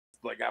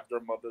like after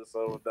a month or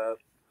so with that.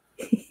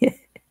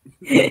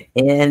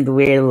 And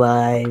we're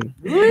live.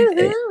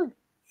 Woohoo!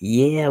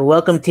 Yeah,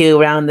 welcome to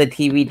Around the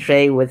TV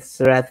Tray with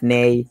Sareth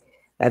Ney.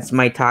 That's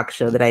my talk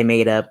show that I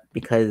made up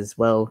because,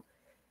 well,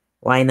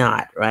 why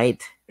not,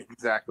 right?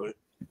 Exactly.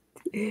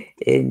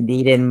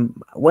 Indeed. And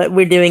what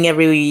we're doing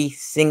every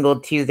single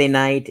Tuesday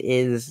night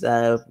is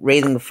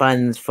raising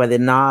funds for the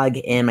Nog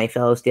and my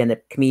fellow stand up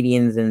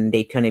comedians in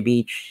Daytona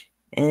Beach.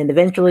 And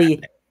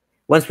eventually,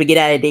 once we get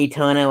out of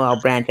Daytona, I'll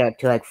branch out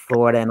to like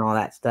Florida and all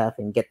that stuff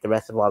and get the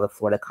rest of all the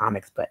Florida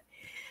comics. But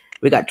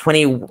we got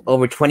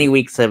over 20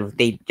 weeks of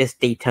just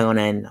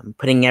Daytona, and I'm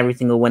putting every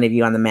single one of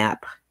you on the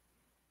map.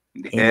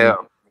 Yeah.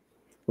 And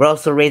we're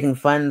also raising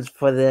funds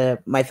for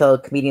my fellow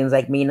comedians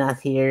like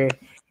Minas here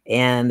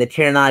and the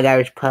Tirnog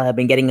Irish Pub,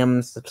 and getting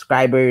them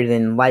subscribers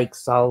and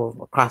likes all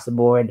across the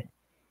board.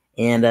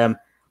 And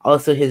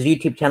also his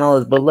YouTube channel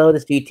is below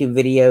this YouTube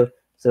video,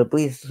 so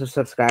please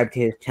subscribe to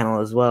his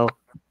channel as well.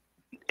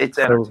 It's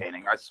So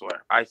entertaining. I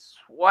swear. I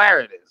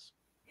swear it is.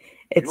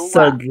 it's You'll so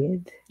laugh.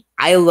 good.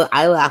 I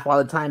laugh all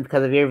the time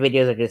because of your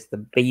videos are just the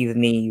bee's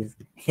knees.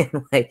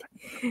 And like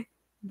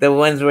the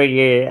ones where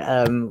you're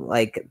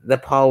like the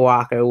Paul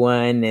Walker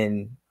one,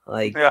 and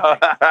like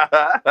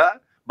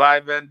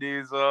Bye, Vin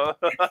Diesel.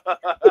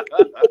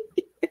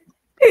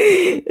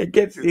 it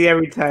gets me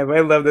every time. I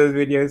love those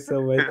videos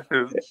so much.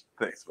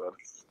 Thanks, bud.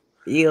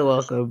 You're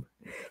welcome.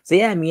 So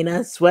yeah,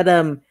 Mina,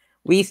 what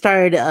we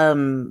started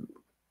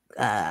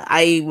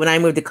I when I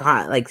moved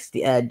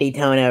to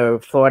Daytona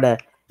or Florida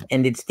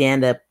and did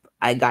stand up,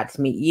 I got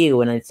to meet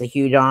you, and it's a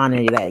huge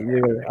honor that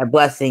you're a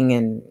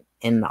blessing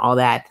and all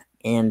that.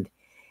 And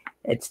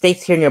it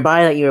states here in your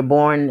bio that you were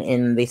born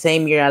in the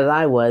same year as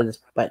I was,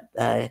 but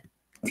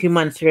 2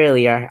 months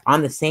earlier,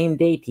 on the same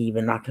date,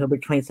 even October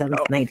 27th,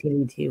 Oh,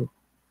 1982.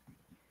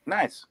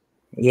 nice.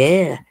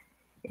 Yeah,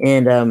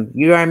 and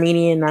you're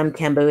Armenian, I'm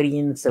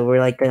Cambodian, so we're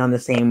like on the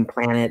same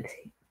planet.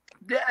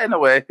 Yeah, in a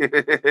way.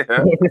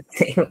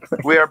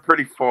 We are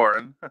pretty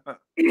foreign.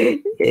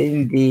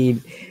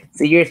 Indeed.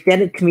 So you're a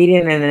stand-up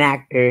comedian and an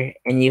actor,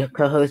 and you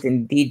co-host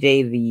and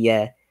DJ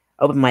the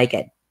open mic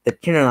at the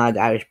Trinidad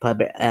Irish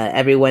Pub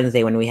every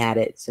Wednesday when we had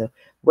it. So,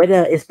 what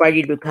inspired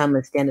you to become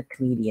a stand-up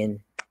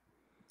comedian?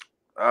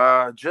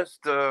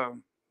 Just I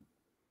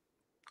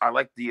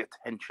like the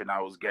attention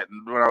I was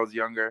getting when I was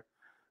younger,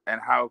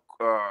 and how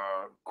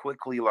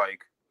quickly,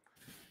 like,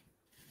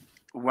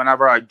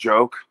 whenever I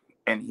joke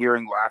and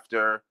hearing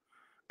laughter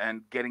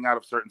and getting out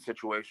of certain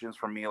situations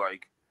from me,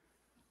 like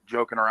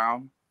joking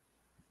around,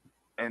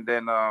 and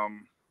then I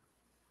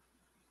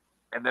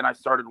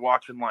started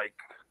watching like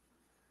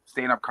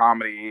stand-up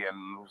comedy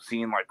and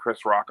seeing like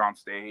Chris Rock on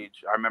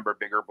stage. I remember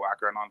Bigger,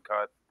 Blacker, and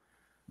Uncut,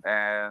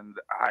 and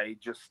I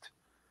just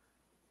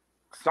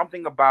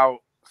something about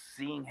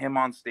seeing him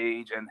on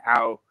stage and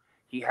how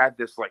he had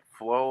this like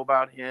flow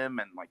about him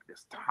and like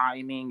this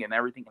timing and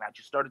everything, and I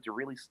just started to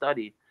really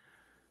study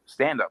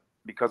stand-up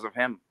because of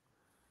him.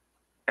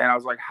 And I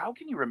was like, how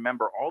can you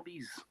remember all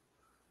these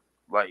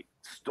like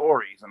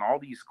stories and all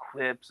these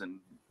clips and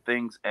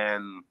things,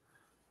 and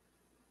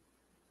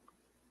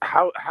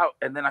how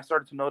and then I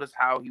started to notice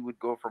how he would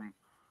go from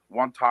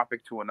one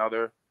topic to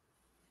another,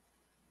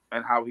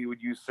 and how he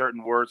would use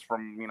certain words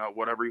from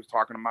whatever he was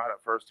talking about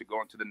at first to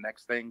go into the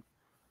next thing.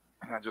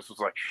 And I just was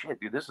like, shit,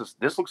 dude,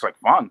 this looks like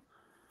fun.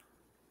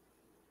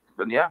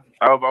 But yeah,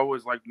 I've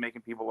always liked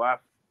making people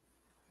laugh.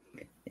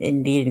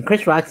 Indeed, and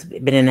Chris Rock's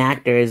been an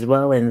actor as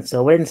well, and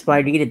so what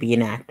inspired you to be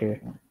an actor?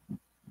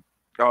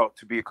 Oh,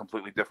 to be a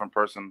completely different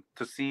person.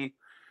 To see,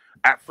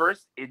 at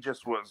first, it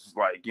just was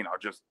like,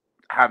 just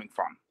having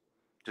fun,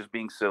 just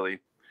being silly.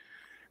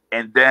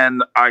 And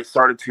then I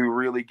started to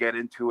really get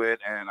into it,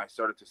 and I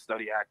started to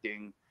study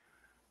acting.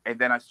 And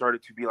then I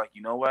started to be like,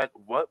 you know what?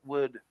 What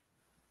would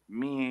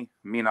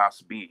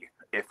Minas, be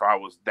if I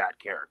was that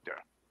character?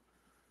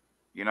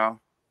 You know?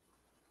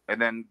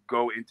 And then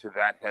go into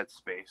that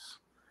headspace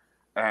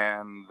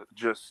and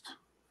just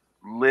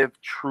live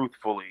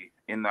truthfully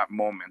in that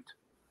moment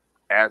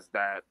as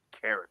that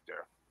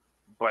character.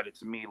 But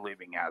it's me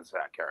living as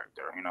that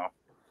character.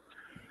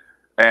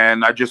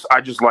 And I just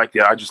like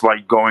it. I just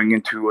like going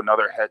into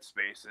another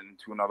headspace and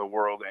into another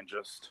world, and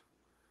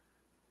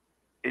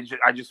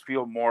I just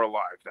feel more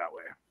alive that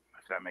way,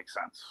 if that makes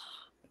sense.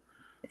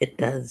 It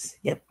does.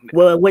 Yep.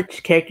 Well,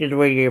 which characters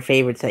were your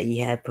favorites that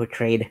you had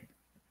portrayed?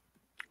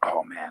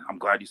 Oh man, I'm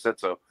glad you said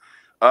so.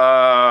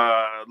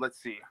 Let's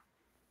see.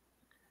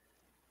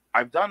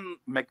 I've done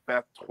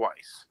Macbeth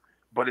twice,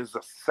 but it's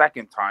the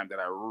second time that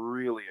I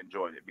really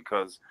enjoyed it,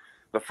 because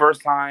the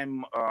first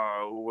time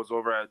was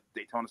over at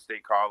Daytona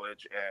State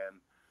College,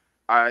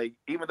 and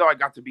even though I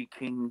got to be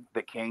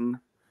the king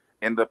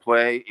in the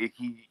play,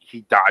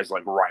 he dies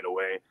like right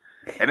away,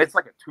 and it's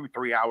like a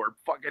 2-3 hour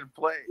fucking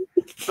play.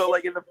 So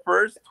like in the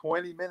first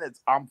 20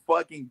 minutes, I'm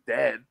fucking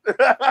dead,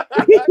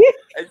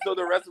 and so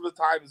the rest of the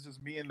time is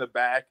just me in the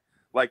back,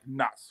 like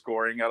not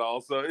scoring at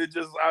all. So it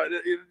just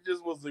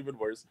was even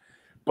worse.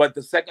 But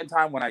the second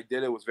time when I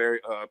did it was very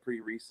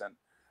pretty recent,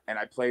 and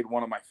I played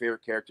one of my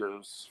favorite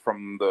characters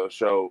from the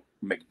show,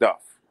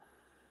 Macduff.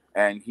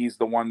 and he's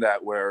the one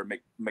that where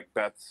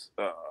Macbeth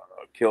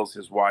kills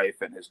his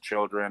wife and his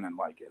children and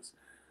like his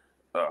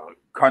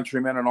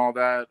countrymen and all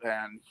that,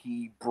 and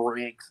he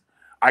breaks.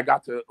 I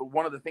got to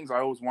one of the things I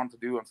always wanted to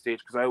do on stage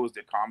because I always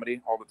did comedy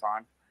all the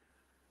time,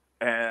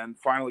 and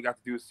finally got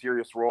to do a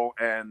serious role.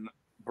 And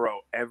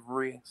bro,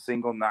 every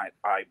single night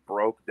I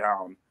broke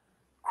down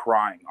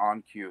crying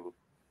on cue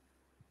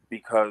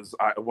because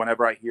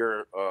whenever I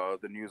hear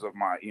the news of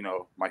my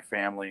my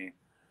family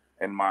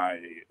and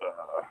my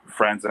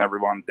friends and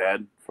everyone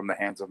dead from the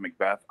hands of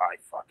Macbeth, I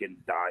fucking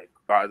died.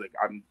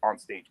 I'm on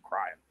stage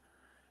crying,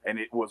 and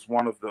it was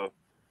one of the.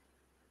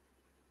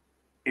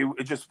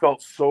 It just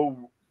felt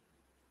so.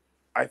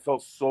 I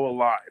felt so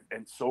alive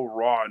and so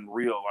raw and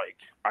real. Like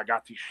I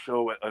got to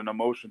show an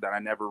emotion that I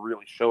never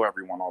really show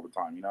everyone all the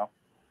time, you know.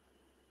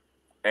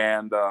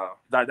 And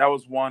that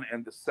was one,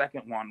 and the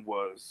second one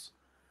was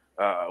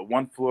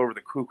One Flew Over the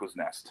Cuckoo's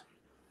Nest.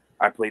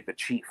 I played the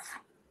chief,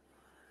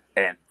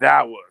 and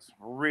that was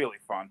really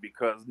fun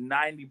because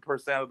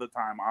 90% of the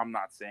time I'm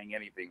not saying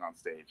anything on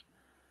stage.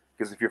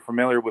 Because if you're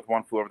familiar with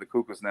One Flew Over the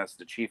Cuckoo's Nest,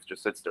 the chief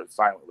just sits there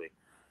silently,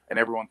 and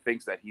everyone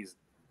thinks that he's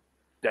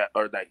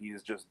or that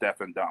he's just deaf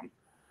and dumb,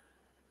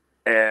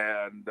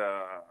 and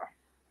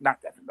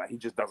not deaf and dumb. He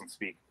just doesn't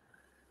speak.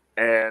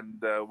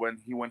 And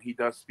when he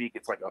does speak,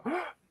 it's like a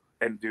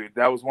and dude,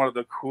 that was one of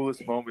the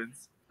coolest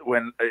moments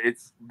when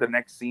it's the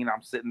next scene.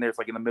 I'm sitting there. It's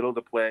like in the middle of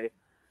the play.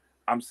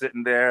 I'm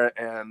sitting there,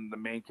 and the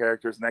main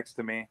character is next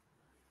to me,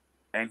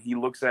 and he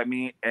looks at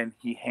me and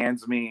he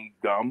hands me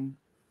gum,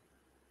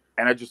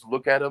 and I just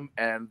look at him,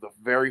 and the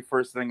very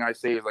first thing I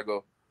say is I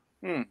go,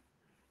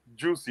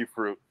 juicy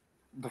fruit.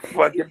 The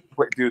fucking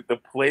dude, the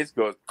place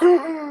goes.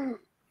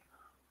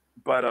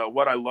 But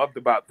what I loved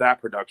about that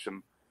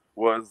production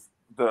was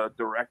the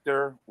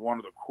director, one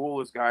of the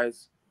coolest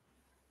guys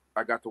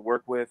I got to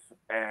work with,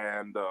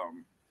 and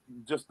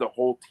just the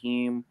whole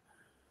team.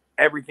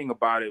 Everything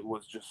about it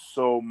was just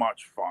so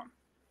much fun.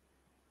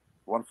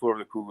 One Flew Over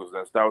the Cuckoo's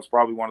Nest. That was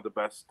probably one of the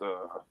best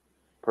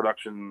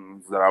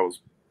productions that I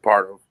was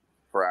part of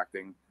for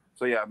acting.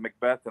 So yeah,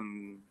 Macbeth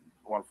and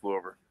One Flew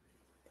Over.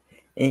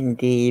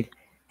 Indeed,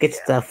 good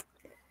stuff.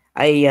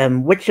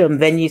 Which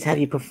venues have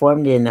you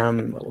performed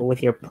in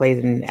with your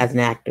plays as an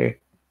actor?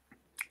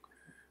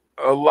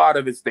 A lot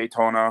of it's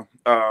Daytona.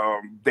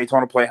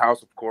 Daytona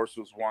Playhouse, of course,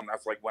 was one.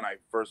 That's like when I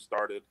first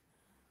started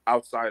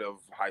outside of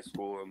high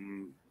school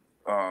and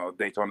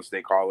Daytona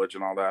State College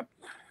and all that.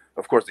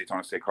 Of course,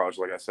 Daytona State College,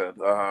 like I said.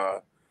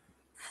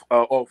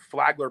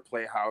 Flagler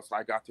Playhouse,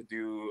 I got to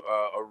do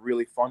a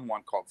really fun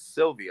one called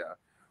Sylvia,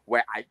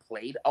 where I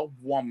played a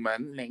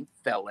woman named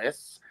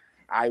Phyllis.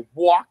 I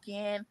walk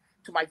in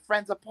to my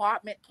friend's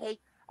apartment,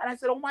 Kate, and I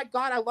said, "Oh my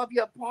God, I love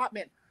your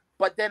apartment."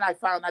 But then I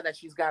found out that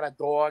she's got a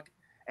dog,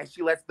 and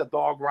she lets the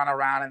dog run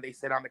around, and they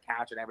sit on the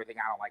couch and everything.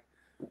 I don't like.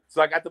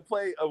 So I got to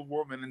play a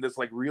woman in this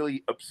like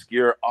really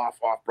obscure off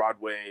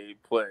Broadway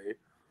play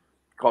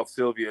called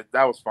Sylvia.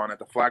 That was fun at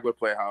the Flagler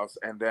Playhouse.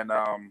 And then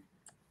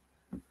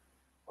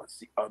what's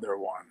the other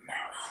one?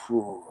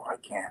 I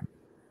can't.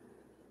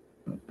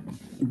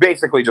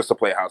 Basically, just the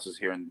playhouses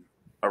here in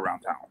around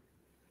town.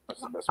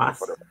 That's the best way to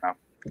put it right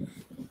now.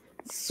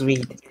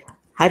 Sweet.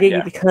 How did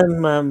you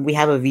become? We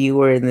have a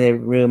viewer in the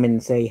room,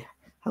 and say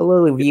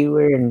hello,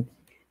 viewer, and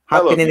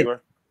hop in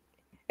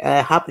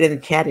the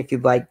chat if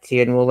you'd like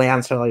to, and we'll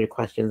answer all your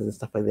questions and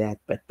stuff like that.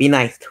 But be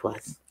nice to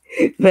us.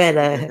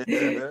 But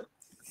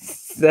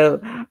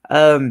so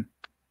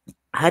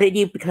how did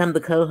you become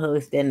the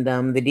co-host and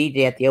the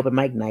DJ at the open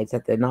mic nights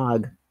at the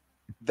Nog?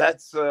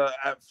 That's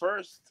at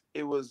first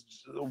it was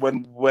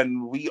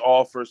when we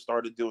all first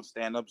started doing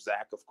stand-up.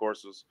 Zach, of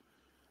course,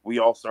 we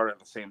all started at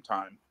the same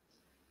time,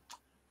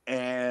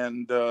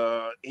 and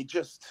it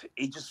just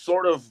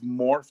sort of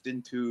morphed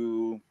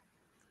into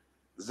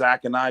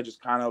Zach and I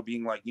just kind of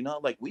being like,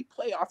 like we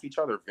play off each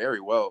other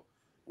very well.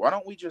 Why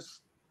don't we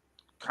just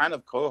kind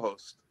of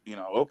co-host,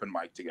 open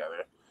mic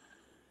together?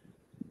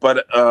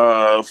 But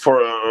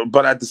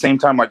but at the same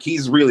time, like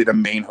he's really the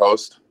main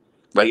host.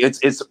 Like it's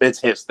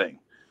his thing.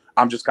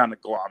 I'm just kind of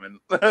glomming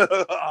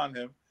on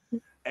him.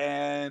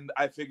 And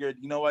I figured,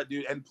 you know what,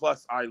 dude? And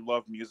plus, I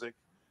love music.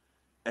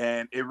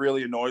 And it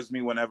really annoys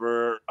me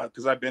whenever,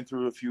 because I've been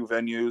through a few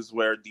venues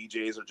where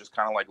DJs are just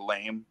kind of like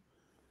lame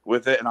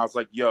with it. And I was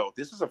like, yo,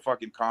 this is a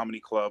fucking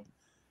comedy club.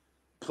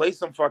 Play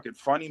some fucking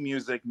funny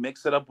music,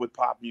 mix it up with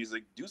pop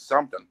music, do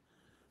something.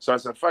 So I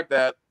said, fuck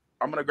that.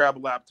 I'm going to grab a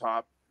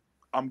laptop.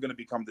 I'm going to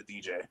become the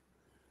DJ.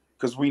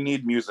 Because we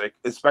need music,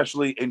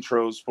 especially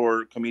intros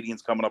for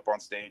comedians coming up on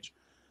stage.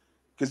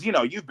 Because,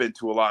 you've been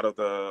to a lot of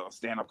the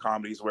stand-up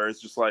comedies where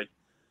it's just like,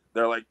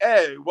 they're like,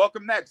 hey,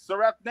 welcome next,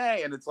 Sareth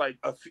Ney. And it's like,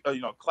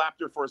 clapped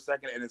her for a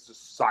second and it's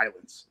just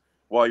silence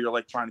while you're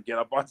like trying to get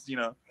up on stage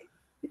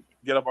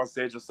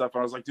and stuff.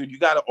 And I was like, dude, you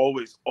got to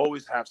always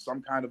have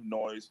some kind of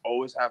noise,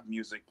 always have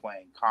music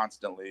playing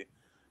constantly.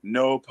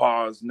 No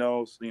pause,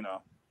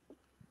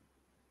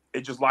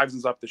 it just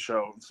livens up the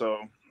show. So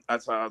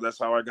that's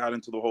how I got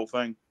into the whole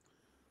thing.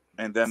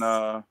 And then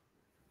all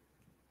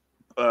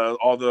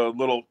the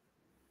little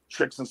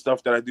tricks and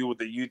stuff that I do with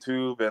the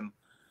YouTube and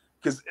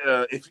because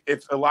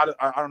if a lot of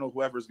I don't know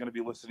whoever's going to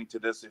be listening to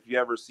this, if you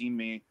ever seen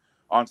me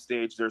on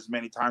stage, there's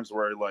many times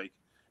where like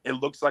it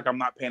looks like I'm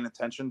not paying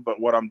attention, but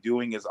what I'm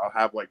doing is I'll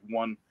have like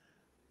one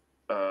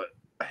uh,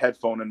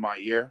 headphone in my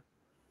ear,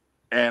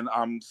 and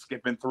I'm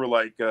skipping through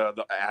like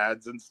the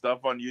ads and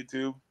stuff on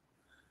YouTube.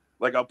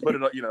 Like I'll put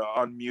it,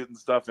 on mute and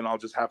stuff, and I'll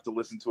just have to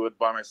listen to it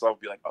by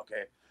myself. Be like,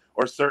 okay,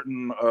 or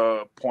certain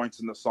points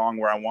in the song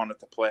where I want it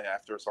to play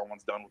after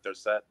someone's done with their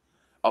set.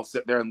 I'll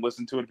sit there and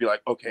listen to it and be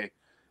like, okay,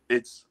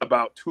 it's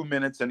about 2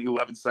 minutes and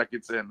 11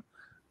 seconds in,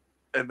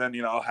 and then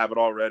I'll have it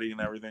all ready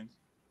and everything.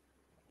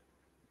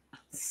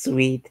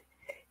 Sweet.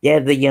 Yeah,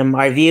 the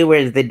our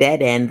viewers, the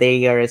Dead End,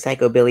 they are a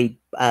psychobilly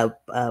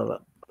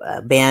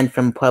band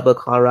from Pueblo,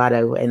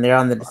 Colorado, and they're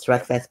on the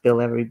Destruct Festival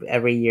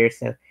every year.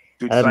 So,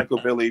 Dude,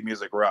 psychobilly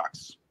music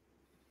rocks.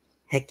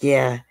 heck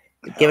yeah,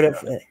 give it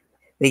up.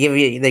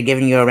 They're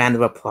giving you a round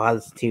of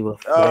applause too.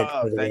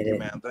 Oh, thank you,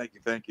 man.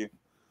 Thank you.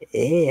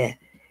 Yeah,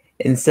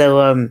 and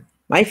so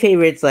my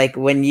favorite's like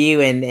when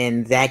you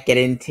and Zach get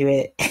into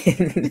it.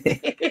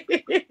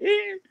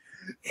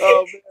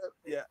 Oh man,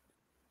 yeah.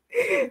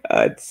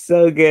 It's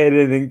so good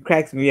and it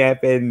cracks me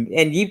up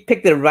and you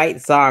pick the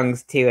right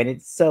songs too and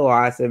it's so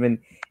awesome and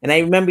I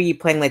remember you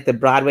playing like the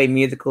Broadway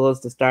musicals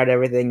to start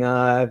everything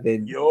off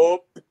and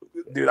yup,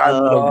 dude, I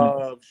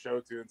love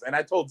show tunes. And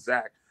I told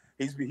Zach,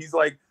 he's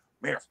like,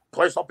 man,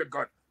 play something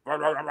good.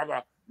 And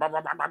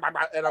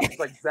I'm just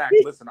like, Zach,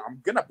 listen,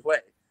 I'm gonna play,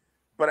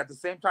 but at the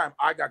same time,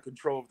 I got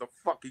control of the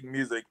fucking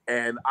music,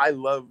 and I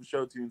love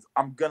show tunes.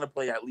 I'm gonna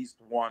play at least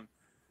one,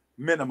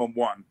 minimum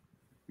one,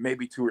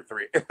 maybe two or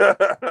three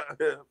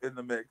in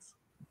the mix.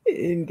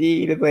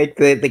 Indeed, it's like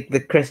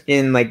the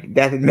Christian like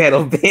death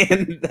metal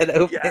band that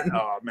opened. Yeah,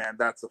 oh man,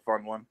 that's a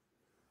fun one.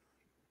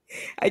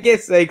 I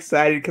get so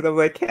excited because I'm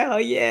like, hell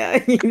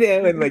yeah,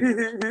 and like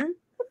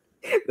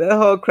the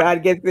whole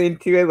crowd gets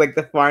into it, like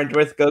the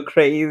Farnsworths go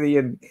crazy,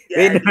 and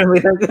they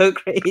normally don't go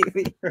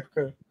crazy.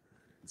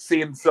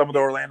 Seeing some of the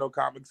Orlando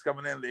comics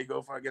coming in, they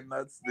go fucking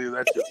nuts, dude.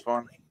 That's just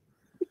fun.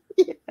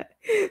 Yeah.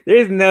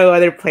 There's no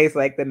other place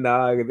like the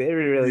Nog. There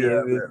really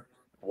isn't. Man.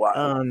 Wow.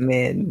 Oh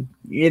man,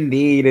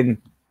 indeed. And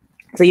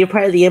so you're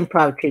part of the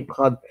improv troupe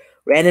called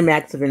Random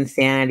Acts of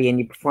Insanity, and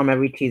you perform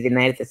every Tuesday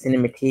night at the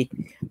Cinematique.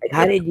 Like,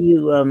 how did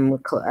you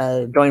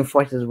join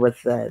forces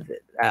with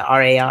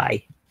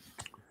RAI?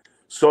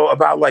 So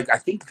about like I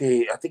think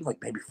like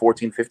maybe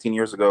 14, 15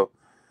 years ago,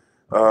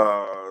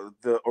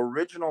 the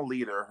original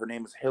leader, her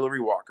name is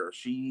Hillary Walker.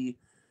 She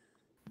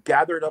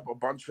gathered up a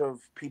bunch of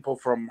people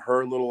from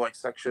her little like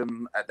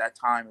section at that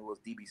time. It was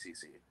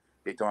DBCC,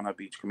 Daytona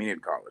Beach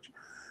Community College,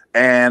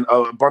 and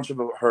a bunch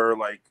of her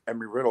like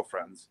Emory Riddle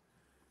friends,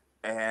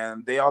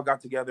 and they all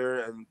got together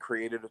and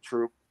created a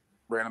troupe,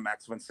 Random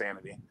Acts of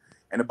Insanity.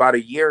 And about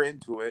a year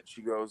into it,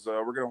 she goes,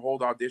 "We're gonna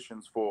hold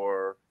auditions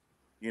for,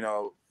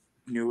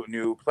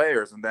 new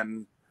players." And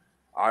then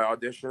I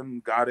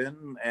auditioned, got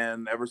in,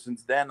 and ever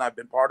since then I've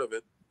been part of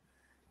it.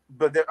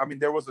 But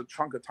there was a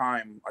chunk of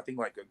time, I think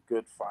like a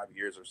good 5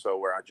 years or so,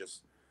 where I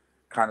just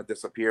kind of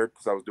disappeared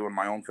because I was doing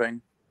my own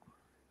thing.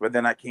 But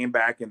then I came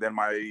back, and then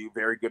my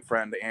very good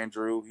friend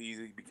Andrew,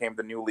 he became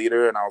the new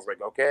leader, and I was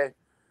like, okay,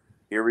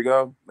 here we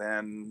go.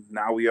 And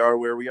now we are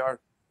where we are.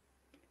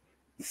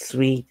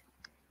 Sweet.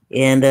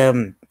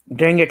 And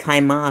during your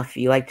time off,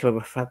 you like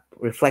to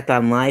reflect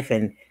on life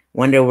and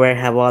wonder where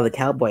have all the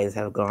cowboys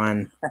have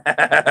gone.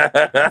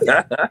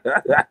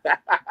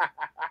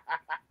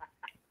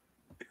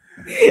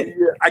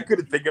 Yeah, I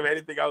couldn't think of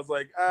anything. I was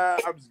like,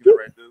 I'm just gonna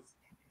write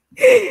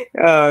this.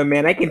 Oh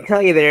man, I can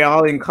tell you they're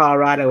all in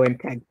Colorado and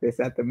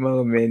Texas at the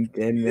moment,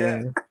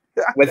 and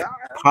with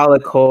Paula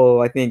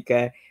Cole, I think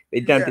they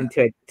jumped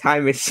into a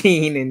time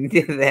machine and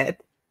did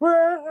that.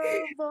 Where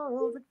have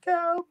all the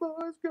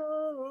cowboys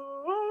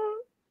gone?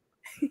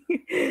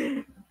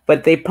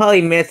 But they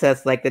probably miss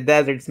us like the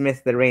deserts miss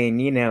the rain,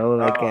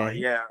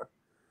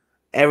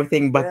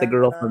 everything but the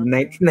girl from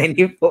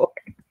 1994.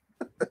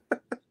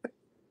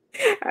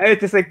 I was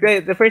just like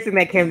the first thing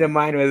that came to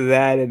mind was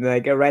that, and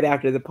like right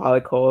after the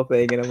Paula Cole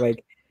thing, and I'm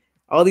like,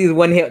 all these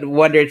one-hit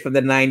wonders from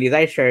the '90s.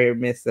 I sure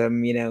miss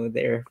them.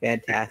 They're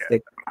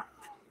fantastic.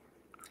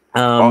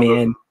 Oh all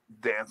man,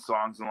 dance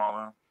songs and all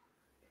that,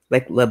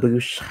 like La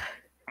Bouche.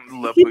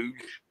 La Bouche.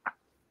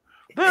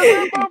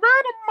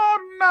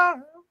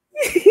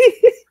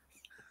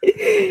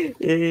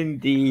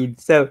 Indeed.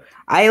 So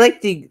I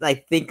like to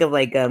think of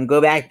go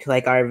back to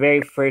our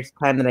very first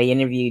time that I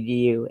interviewed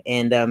you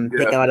and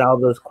pick out all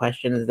those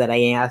questions that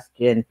I asked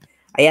you. And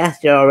I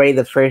asked you already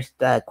the first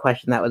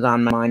question that was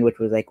on my mind, which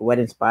was what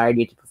inspired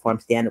you to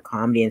perform stand-up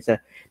comedy. And so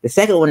the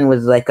second one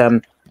was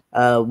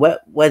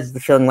what was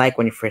the feeling like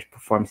when you first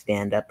performed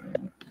stand-up?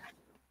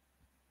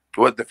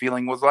 What the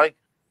feeling was like?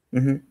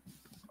 Mm-hmm.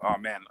 Oh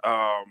man,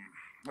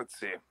 let's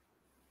see.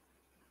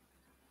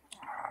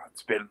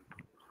 It's been.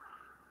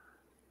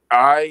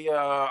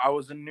 I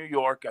was in New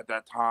York at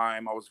that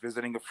time. I was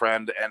visiting a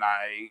friend, and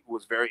I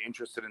was very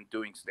interested in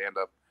doing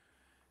stand-up.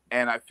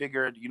 And I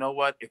figured, you know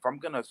what? If I'm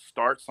gonna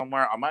start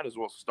somewhere, I might as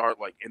well start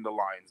in the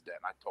Lion's Den.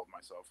 I told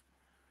myself,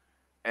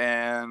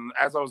 And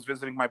as I was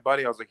visiting my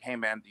buddy, I was like, "Hey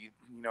man, do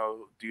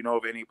you know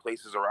of any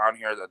places around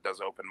here that does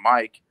open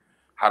mic?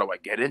 How do I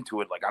get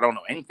into it? Like, I don't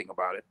know anything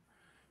about it."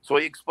 So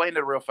he explained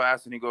it real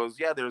fast, and he goes,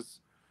 "Yeah, there's."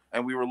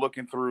 And we were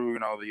looking through,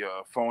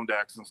 the phone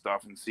decks and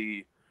stuff, and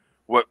see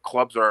what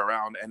clubs are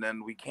around. And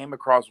then we came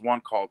across one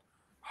called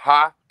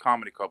Ha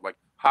Comedy Club, like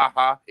Ha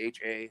Ha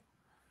HA,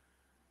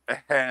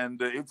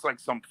 and it's like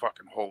some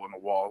fucking hole in the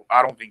wall.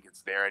 I don't think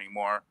it's there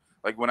anymore.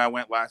 Like when I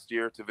went last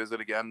year to visit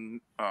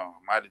again,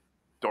 I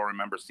don't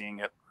remember seeing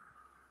it.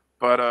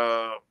 But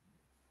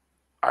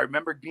I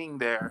remember being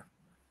there,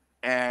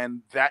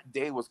 and that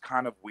day was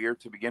kind of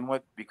weird to begin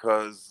with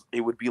because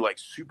it would be like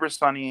super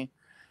sunny,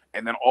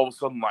 and then all of a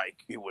sudden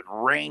like it would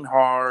rain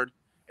hard,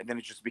 and then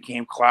it just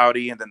became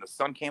cloudy, and then the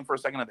sun came for a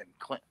second, and then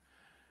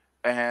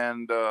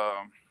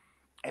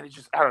and it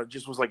just, I don't know, it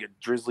just was like a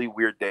drizzly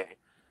weird day.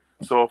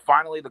 So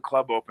finally the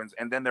club opens,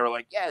 and then they were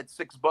like, "Yeah, it's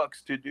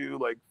 $6 to do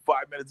like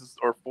 5 minutes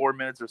or 4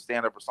 minutes or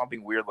stand up or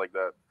something weird like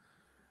that."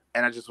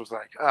 And I just was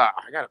like, I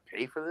gotta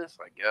pay for this,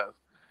 I guess.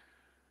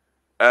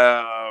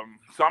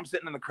 So I'm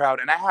sitting in the crowd,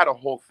 and I had a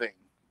whole thing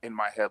in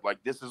my head,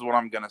 like, this is what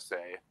I'm gonna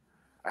say.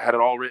 I had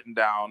it all written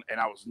down, and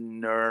I was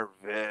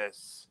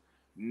nervous.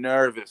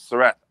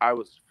 Sareth, I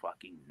was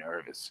fucking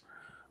nervous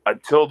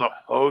until the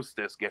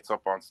hostess gets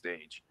up on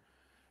stage,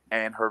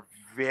 and her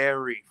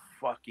very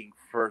fucking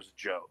first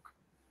joke,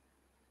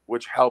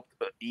 which helped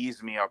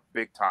ease me up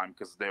big time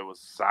because there was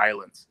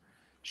silence.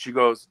 She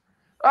goes,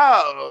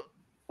 "Oh,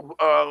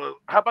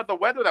 how about the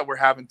weather that we're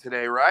having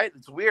today, right?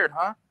 It's weird,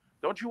 huh?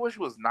 Don't you wish it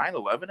was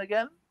 9/11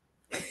 again?"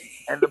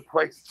 And the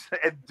place,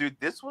 and dude,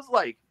 this was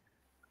like,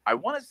 I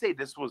want to say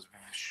this was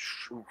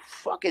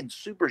fucking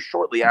super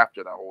shortly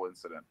after that whole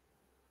incident,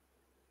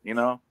 you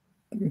know?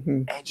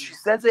 Mhm. And she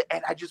says it,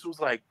 and I just was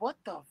like, what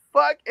the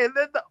fuck? And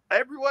then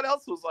everyone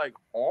else was like,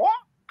 huh?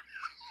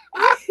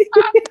 And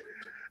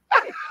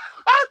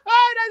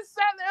I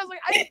sat there, I was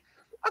like,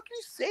 how can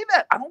you say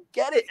that? I don't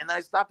get it. And then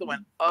I stopped and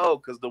went, oh,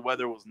 because the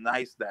weather was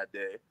nice that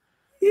day.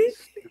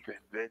 Stupid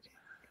bitch.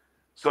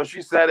 So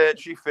she said it,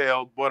 she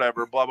failed,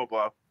 whatever, blah, blah,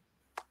 blah.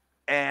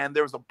 And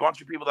there was a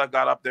bunch of people that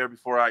got up there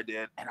before I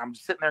did. And I'm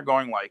just sitting there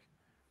going like,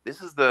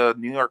 this is the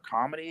New York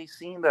comedy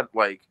scene that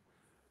like,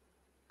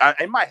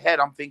 in my head,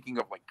 I'm thinking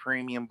of like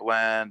Premium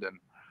Blend and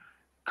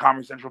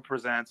Comedy Central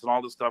Presents and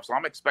all this stuff. So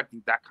I'm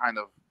expecting that kind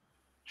of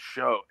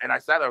show. And I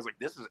sat there, I was like,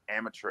 this is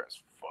amateur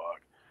as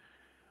fuck.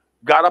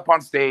 Got up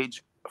on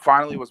stage.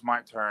 Finally, it was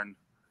my turn.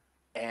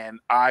 And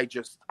I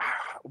just,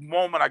 the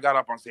moment I got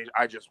up on stage,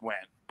 I just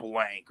went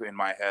blank in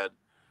my head.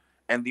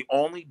 And the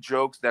only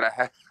jokes that I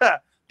had,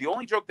 the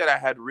only joke that I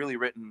had really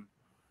written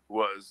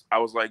was, I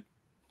was like,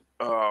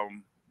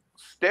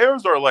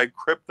 stairs are like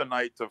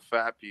kryptonite to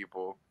fat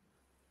people.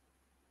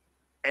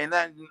 And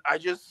then I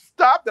just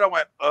stopped and I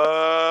went,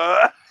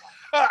 I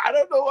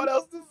don't know what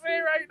else to say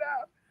right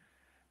now.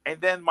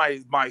 And then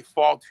my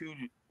fall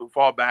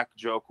back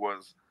joke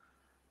was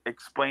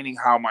explaining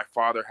how my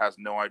father has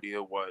no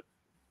idea what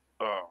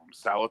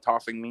salad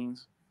tossing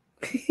means.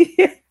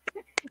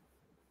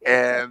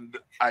 And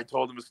I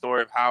told him a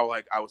story of how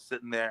like I was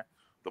sitting there,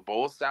 the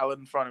bowl of salad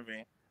in front of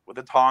me with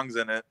the tongs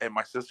in it, and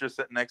my sister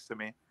sitting next to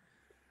me.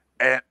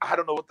 And I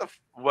don't know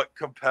what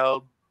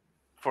compelled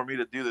for me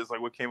to do this, like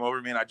what came over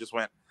me, and I just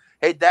went,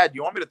 "Hey, Dad, do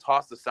you want me to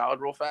toss the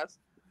salad real fast?"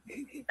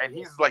 And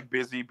he's like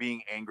busy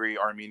being angry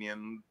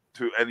Armenian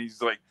too, and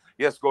he's like,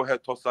 "Yes, go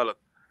ahead, toss salad."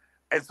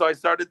 And so I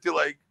started to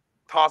like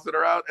toss it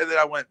around, and then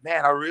I went,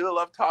 "Man, I really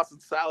love tossing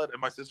salad." And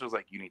my sister was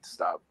like, "You need to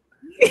stop."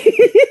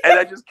 And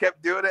I just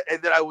kept doing it,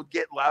 and then I would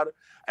get louder,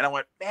 and I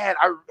went, "Man,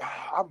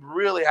 I'm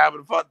really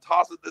having fun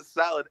tossing this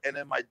salad." And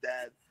then my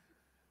dad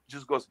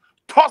just goes,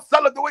 "Toss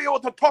salad the way you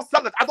want to toss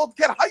salad. I don't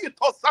care how you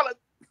toss salad."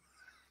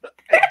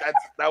 And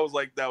that was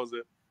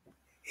it.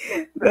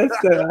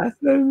 That's so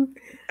awesome.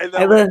 And then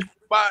I I love went,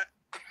 "Bye."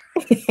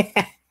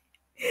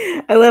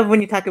 I love when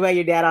you talk about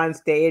your dad on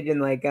stage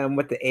and like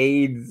with the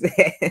AIDS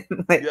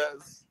and like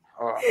Yes.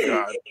 Oh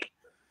God.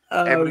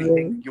 oh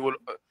Everything man. you will.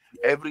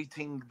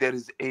 Everything there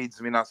is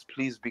AIDS, Minas.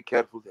 Please be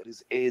careful. There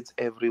is AIDS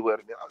everywhere,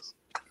 Minas.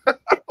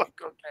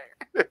 Like,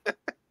 okay.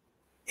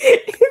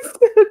 It's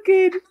so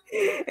good.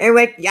 And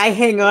like I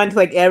hang on to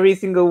like every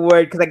single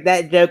word because like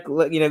that joke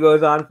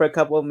goes on for a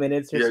couple of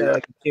minutes or Yeah, so, yeah.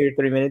 like 2 or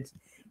 3 minutes.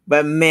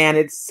 But man,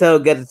 it's so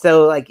good. It's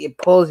so like it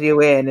pulls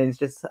you in and it's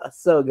just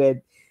so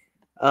good.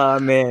 Oh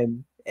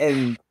man.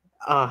 And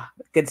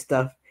good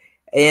stuff.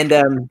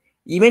 And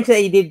you mentioned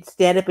that you did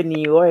stand up in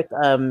New York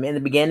in the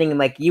beginning, and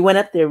like you went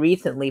up there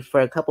recently for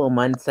a couple of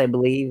months, I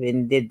believe,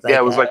 and did Yeah,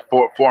 it like was like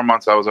 4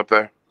 months I was up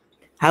there.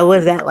 how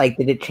was that like?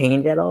 Did it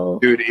change at all?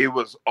 Dude, it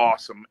was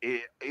awesome.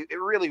 It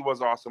really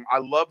was awesome. I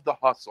love the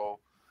hustle.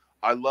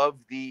 I love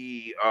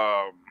the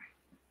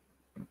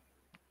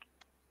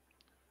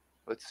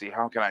let's see,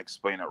 how can I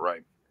explain it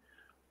right?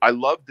 I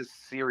love the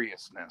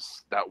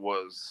seriousness that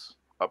was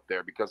up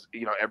there because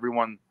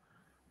everyone,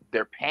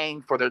 they're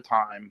paying for their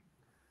time.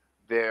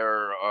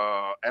 They're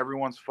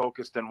everyone's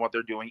focused on what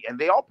they're doing, and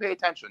they all pay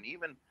attention,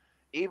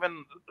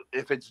 even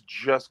if it's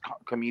just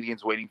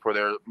comedians waiting for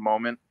their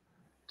moment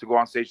to go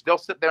on stage. They'll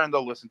sit there and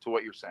they'll listen to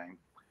what you're saying.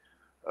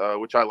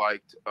 which I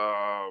liked.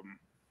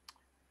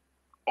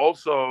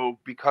 Also,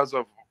 because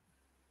of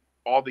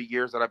all the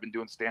years that I've been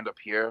doing stand up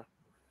here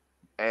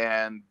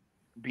and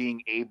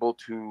being able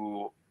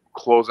to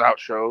close out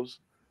shows,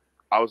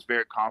 I was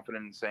very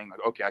confident in saying, like,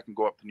 okay, I can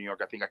go up to New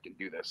York. I think I can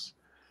do this.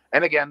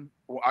 And again,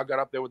 I got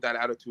up there with that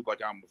attitude,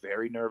 like, I'm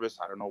very nervous.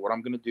 I don't know what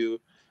I'm going to do.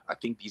 I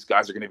think these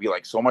guys are going to be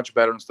like so much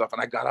better and stuff.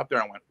 And I got up there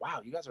and I went,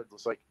 wow, you guys are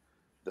just like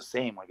the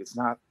same. Like, it's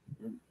not,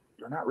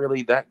 you're not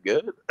really that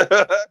good.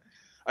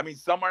 I mean,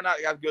 some are not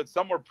that good.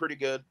 Some were pretty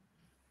good.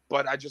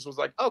 But I just was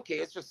like, okay,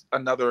 it's just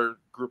another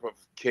group of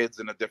kids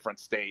in a different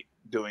state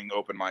doing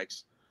open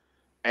mics.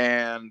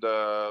 And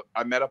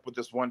I met up with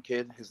this one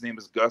kid. His name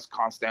is Gus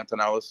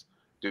Constantinellis.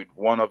 Dude,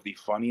 one of the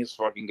funniest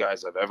fucking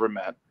guys I've ever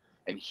met.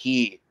 And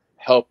he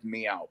helped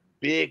me out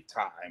big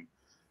time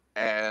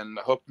and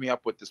hooked me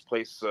up with this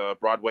place,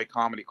 Broadway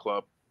Comedy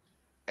Club.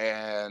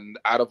 And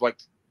out of like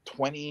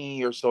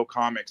 20 or so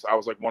comics, I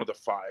was like one of the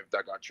 5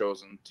 that got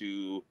chosen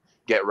to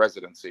get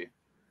residency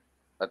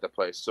at the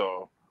place.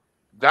 So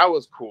that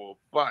was cool.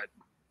 But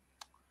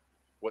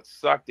what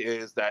sucked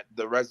is that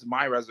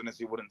my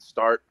residency wouldn't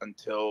start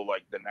until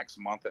like the next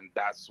month, and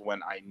that's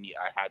when I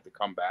had to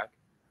come back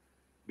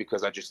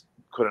because I just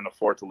couldn't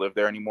afford to live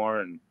there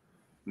anymore, and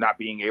not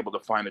being able to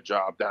find a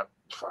job that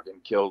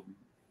fucking killed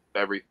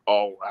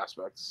all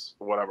aspects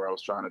of whatever I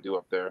was trying to do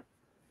up there.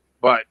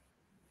 But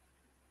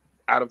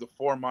out of the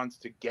 4 months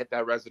to get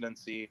that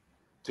residency,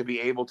 to be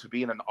able to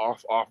be in an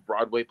off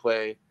Broadway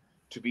play,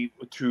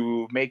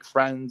 to make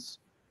friends.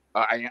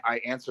 I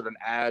answered an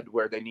ad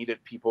where they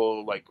needed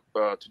people like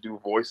to do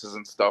voices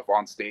and stuff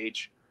on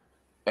stage,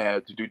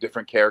 and to do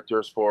different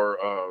characters for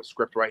a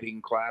script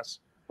writing class.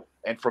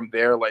 And from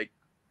there, like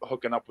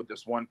hooking up with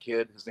this one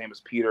kid, his name is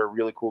Peter,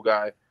 really cool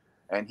guy,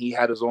 and he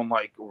had his own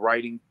like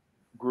writing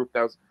group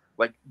that was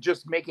like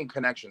just making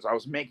connections. I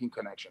was making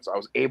connections. I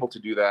was able to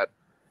do that.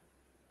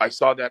 I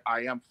saw that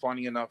I am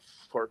funny enough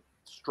for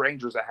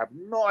strangers that have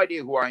no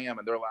idea who I am,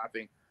 and they're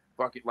laughing.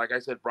 Fuck it, like I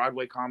said,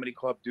 Broadway Comedy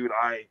Club, dude.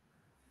 I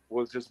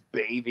was just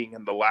bathing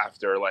in the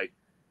laughter. Like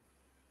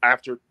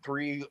after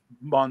 3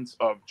 months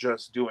of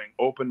just doing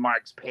open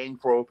mics, paying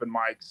for open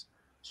mics,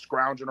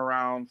 scrounging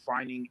around,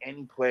 finding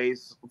any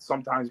place,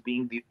 sometimes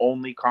being the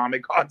only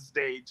comic on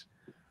stage,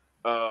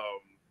 I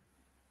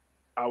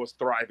was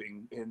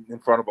thriving in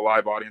front of a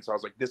live audience. I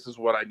was like, this is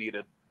what I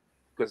needed.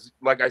 Because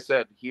like I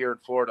said, here in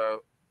Florida,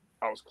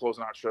 I was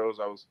closing out shows.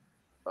 I was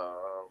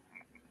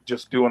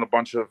just doing a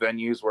bunch of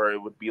venues where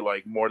it would be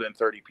like more than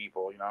 30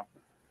 people, you know?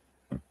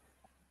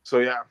 So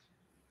yeah,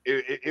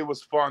 it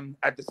was fun.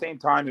 At the same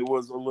time, it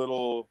was a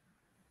little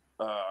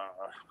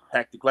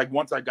hectic. Like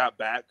once I got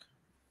back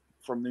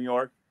from New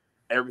York,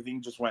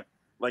 everything just went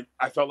like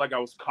I felt like I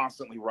was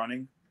constantly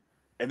running.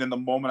 And then the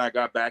moment I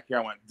got back here,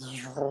 I went,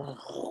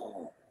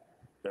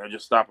 and I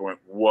just stopped and went,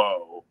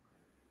 whoa.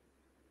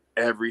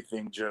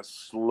 Everything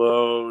just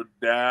slowed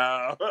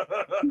down.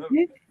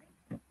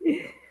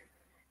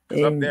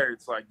 Because up there,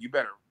 it's like you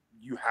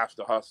have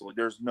to hustle.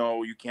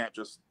 You can't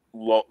just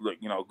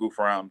goof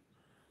around.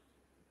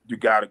 You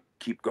got to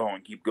keep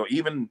going.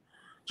 Even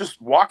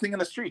just walking in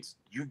the streets,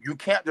 you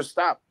can't just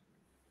stop.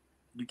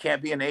 You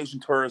can't be an Asian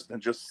tourist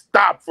and just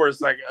stop for a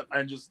second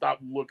and just stop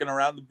looking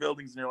around the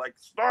buildings and you're like,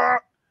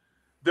 stop.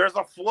 There's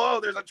a flow.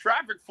 There's a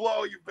traffic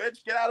flow. You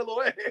bitch, get out of the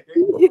way.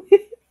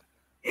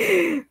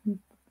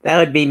 That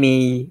would be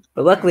me.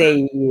 But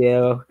luckily,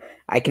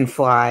 I can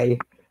fly.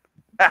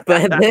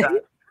 But I'm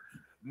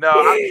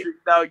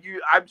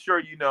sure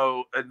you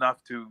know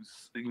enough to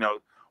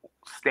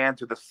stand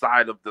to the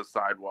side of the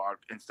sidewalk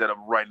instead of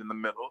right in the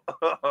middle.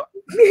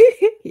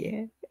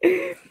 Yeah.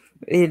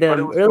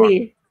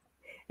 And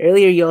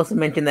earlier you also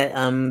mentioned that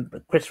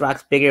Chris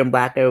Rock's Bigger and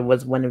Blacker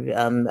was one of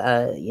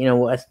a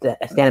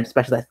stand-up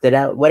special that stood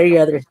out. What are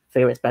your other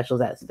favorite specials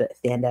that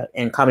stand out,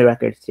 and comedy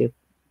records too?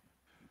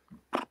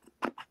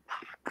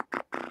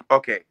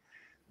 Okay,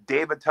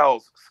 Dave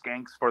Attell's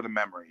Skanks for the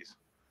Memories.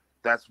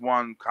 That's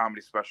one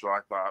comedy special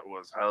I thought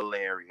was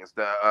hilarious.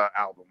 The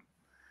album.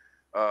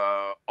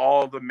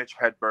 All the Mitch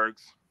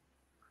Hedbergs.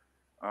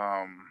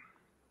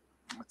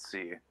 Let's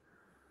see.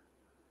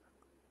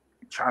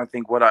 I'm trying to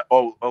think a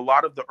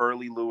lot of the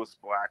early Lewis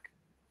Black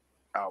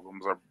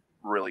albums are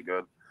really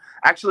good.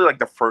 Actually, like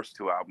the first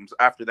 2 albums.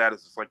 After that,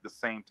 it's just like the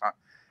same time.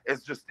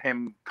 It's just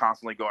him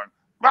constantly going,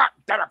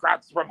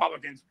 Democrats,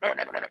 Republicans,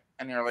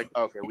 and you're like,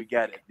 okay, we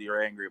get it.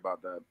 You're angry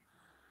about that.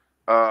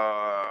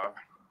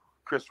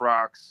 Chris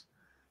Rock's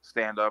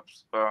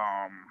stand-ups.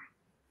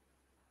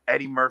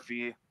 Eddie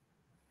Murphy.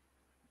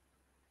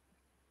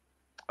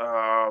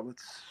 I don't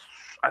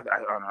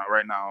know.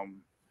 Right now,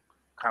 I'm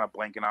kind of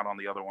blanking out on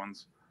the other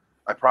ones.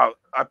 I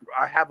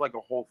have like a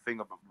whole thing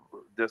of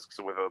discs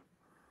with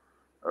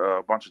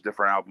a bunch of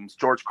different albums.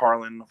 George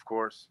Carlin, of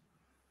course.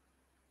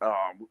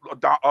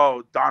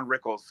 Don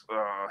Rickles,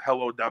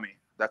 Hello Dummy.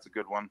 That's a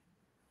good one.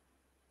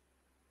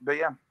 But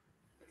yeah.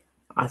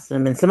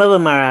 Awesome. And some of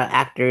them are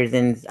actors,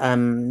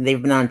 and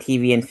they've been on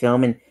TV and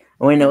film. And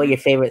I want to know what your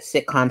favorite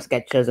sitcom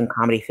sketch shows and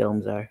comedy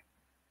films are.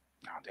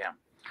 Oh, damn.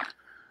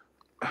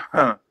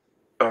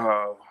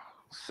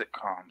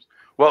 Sitcoms.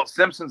 Well,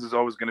 Simpsons is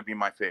always going to be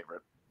my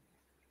favorite.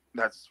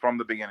 That's from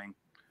the beginning,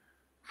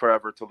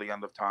 forever till the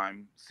end of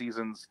time.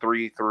 Seasons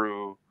 3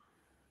 through,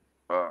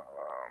 uh,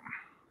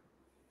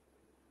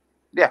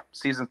 yeah,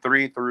 season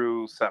 3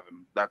 through 7.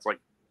 That's like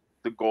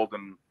the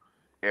golden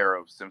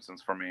era of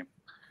Simpsons for me.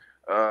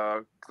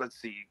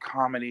 Let's see,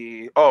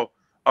 comedy. Oh,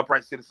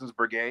 Upright Citizens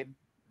Brigade.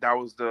 That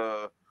was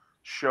the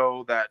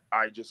show that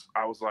I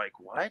was like,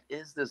 what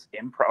is this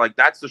improv? Like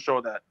that's the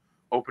show that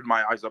opened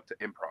my eyes up to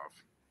improv.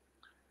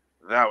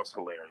 That was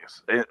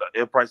hilarious.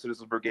 Upright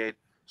Citizens Brigade,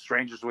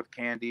 Strangers with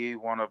Candy,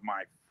 one of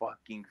my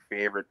fucking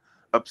favorite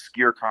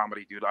obscure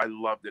comedy, dude. I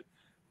loved it.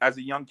 As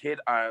a young kid,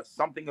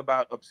 something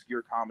about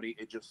obscure comedy,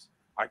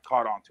 I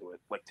caught on to it.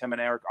 Like Tim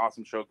and Eric,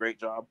 awesome show, great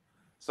job.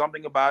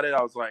 Something about it,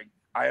 I was like,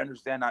 I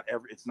understand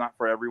it's not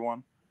for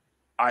everyone.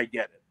 I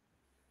get it.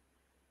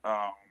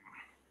 Um,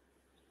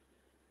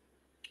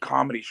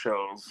 Comedy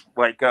shows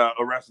like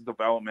Arrested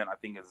Development, I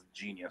think is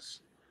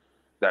genius.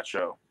 That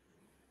show.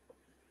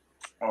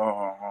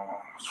 Uh,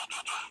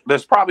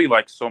 there's probably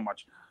like so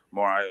much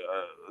more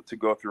to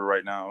go through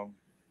right now.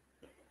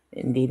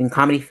 Indeed, in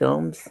comedy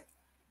films.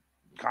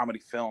 Comedy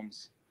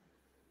films.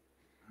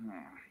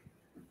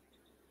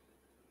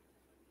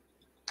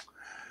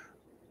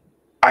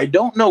 I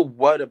don't know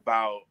what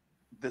about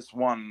this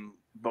one,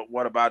 but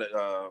what about it?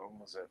 What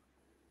was it?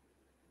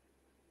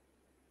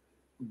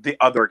 The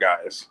Other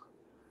Guys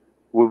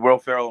with Will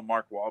Ferrell and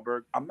Mark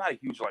Wahlberg. I'm not a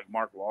huge like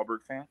Mark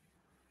Wahlberg fan,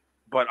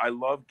 but I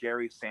love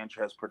Gary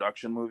Sanchez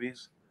production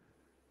movies,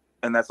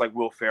 and that's like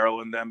Will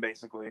Ferrell and them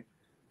basically.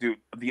 Dude,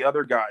 The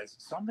Other Guys.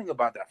 Something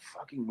about that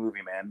fucking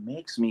movie, man,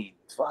 makes me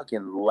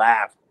fucking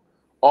laugh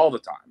all the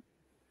time,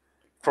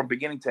 from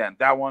beginning to end.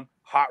 That one,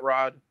 Hot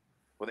Rod,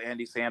 with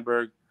Andy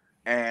Samberg,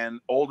 and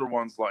older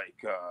ones like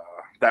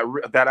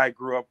that I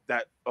grew up.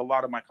 That a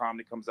lot of my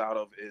comedy comes out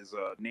of is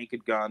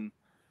Naked Gun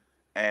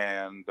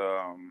and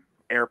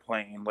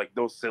Airplane, like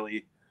those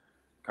silly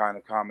kind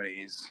of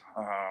comedies.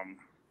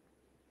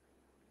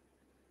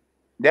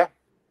 Yeah.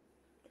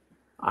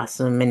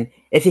 Awesome. And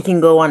if you can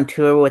go on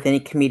tour with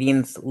any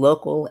comedians,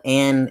 local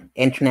and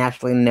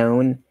internationally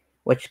known,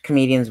 which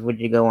comedians would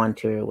you go on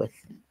tour with?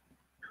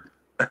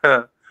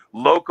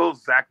 Local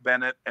Zach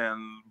Bennett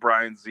and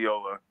Brian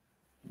Ziola.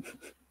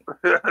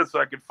 So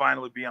I could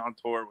finally be on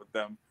tour with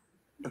them.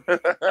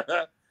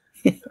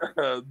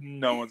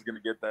 No one's gonna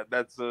get that.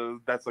 That's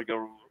like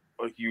a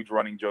huge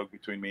running joke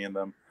between me and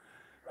them.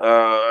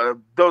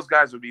 Those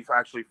guys would be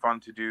actually fun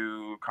to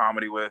do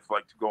comedy with,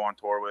 like to go on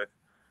tour with.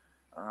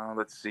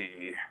 Let's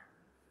see.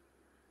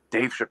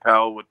 Dave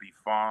Chappelle would be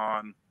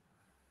fun.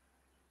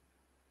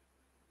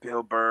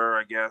 Bill Burr,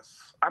 I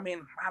guess. I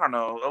mean, I don't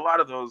know. A lot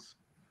of those.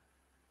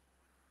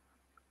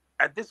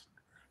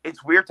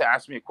 It's weird to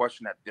ask me a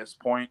question at this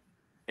point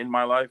in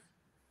my life,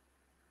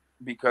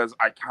 because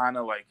I kind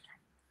of like,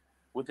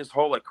 with this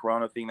whole like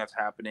Corona thing that's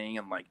happening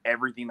and like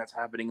everything that's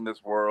happening in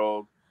this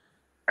world,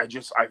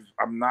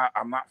 I'm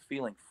not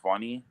feeling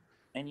funny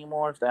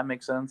anymore, if that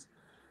makes sense.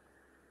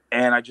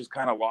 And I just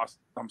kind of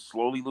I'm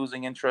slowly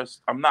losing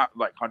interest. I'm not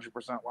like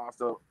 100%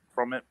 lost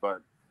from it,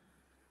 but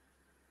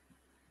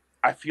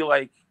I feel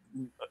like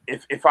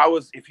if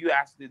you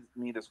asked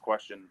me this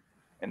question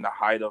in the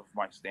height of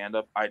my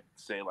stand-up, I'd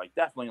say like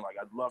definitely like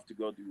I'd love to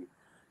go do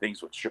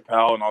things with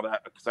Chappelle and all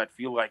that, because I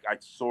feel like I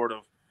sort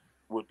of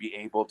would be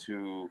able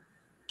to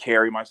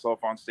carry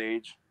myself on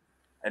stage.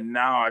 And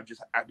now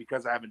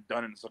because I haven't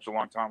done it in such a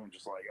long time, I'm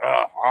just like,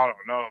 oh, I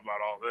don't know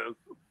about all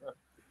this.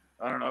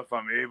 I don't know if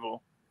I'm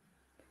able.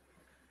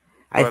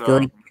 I feel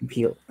like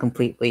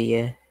completely,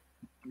 yeah.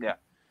 Yeah.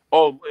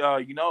 Oh,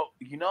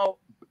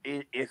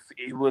 if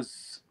it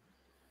was,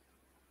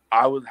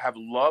 I would have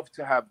loved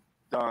to have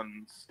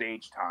done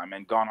stage time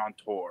and gone on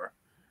tour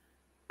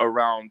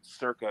around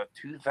circa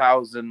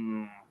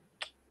 2000,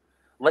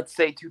 let's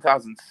say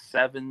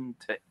 2007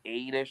 to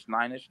 8ish,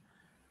 9ish,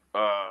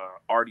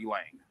 Artie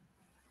Lang.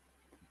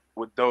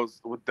 With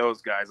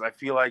those guys, I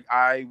feel like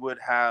I would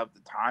have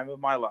the time of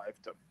my life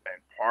and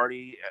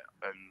party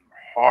and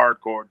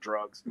hardcore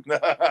drugs.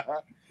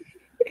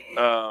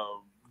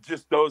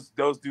 Just those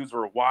dudes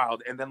were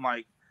wild. And then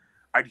like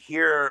I'd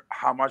hear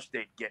how much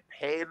they'd get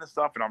paid and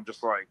stuff, and I'm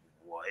just like,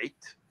 what?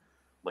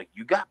 Like,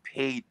 you got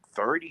paid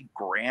 30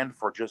 grand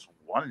for just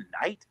one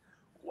night?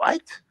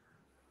 What?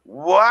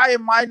 Why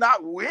am I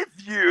not with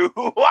you?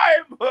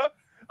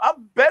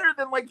 I'm better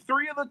than like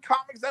 3 of the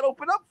comics that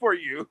open up for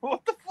you.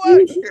 What the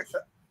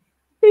fuck?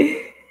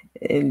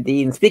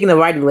 Indeed. And speaking of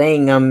Artie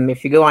Lang,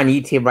 if you go on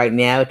YouTube right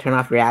now, turn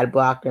off your ad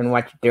block and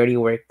watch Dirty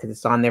Work, because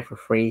it's on there for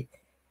free.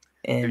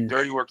 And dude,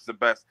 Dirty Work's the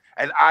best.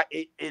 And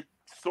it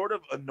sort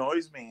of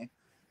annoys me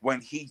when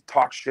he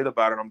talks shit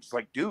about it. I'm just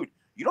like, dude,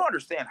 you don't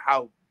understand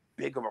how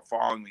big of a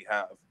following we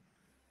have.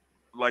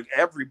 Like,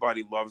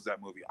 everybody loves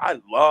that movie.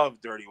 I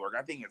love Dirty Work.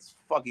 I think it's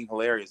fucking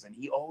hilarious, and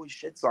he always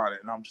shits on it.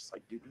 And I'm just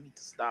like, dude, we need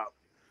to stop.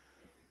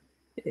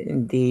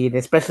 Indeed,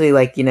 especially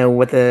like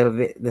with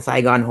the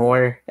Saigon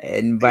whore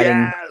and butting.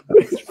 Yeah,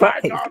 the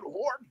Saigon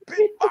whore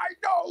bit my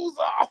nose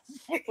off.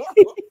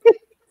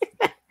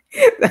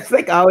 That's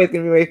like always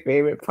gonna be my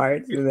favorite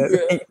parts of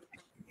that.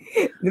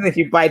 And then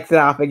she bites it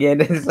off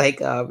again. It's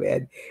like, oh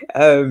man.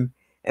 Um,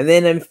 and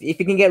then if you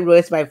can get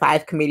roasted by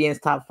 5 comedians,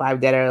 top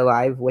 5 dead or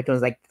alive, which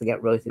one's like to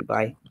get roasted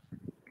by?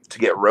 To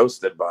get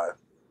roasted by.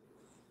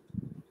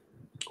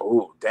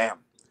 Oh, damn.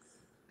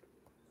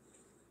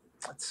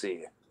 Let's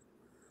see.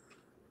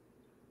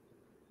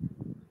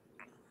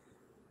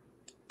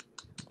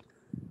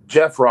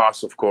 Jeff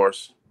Ross, of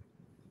course.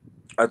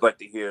 I'd like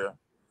to hear.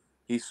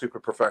 He's super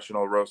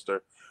professional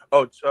roaster.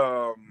 Oh,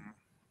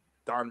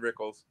 Don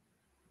Rickles.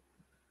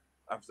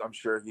 I'm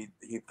sure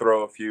he'd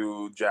throw a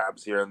few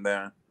jabs here and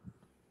there.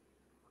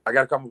 I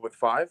got to come up with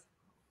 5.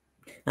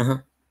 Uh-huh.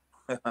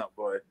 Oh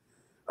boy.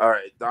 All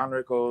right, Don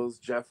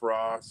Rickles, Jeff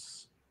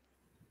Ross,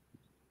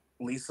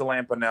 Lisa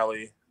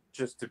Lampanelli,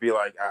 just to be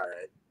like, all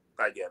right,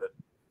 I get it,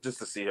 just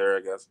to see her,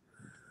 I guess.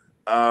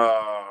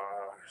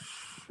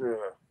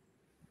 Sure.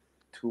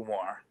 2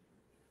 more.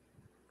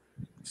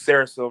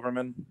 Sarah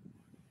Silverman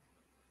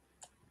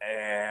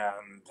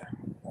and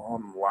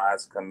one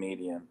last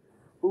comedian.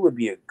 Who would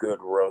be a good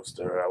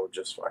roaster that would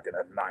just fucking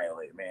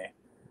annihilate me,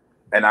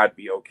 and I'd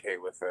be okay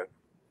with it?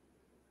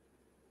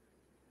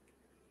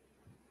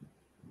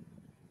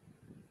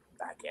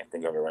 I can't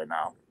think of it right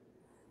now.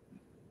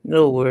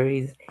 No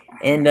worries.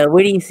 And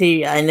where do you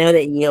see? I know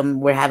that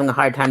we're having a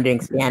hard time doing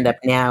stand up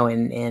now,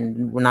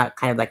 and we're not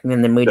kind of like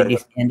in the mood to do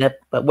stand up.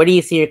 But where do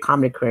you see your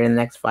comedy career in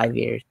the next 5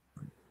 years?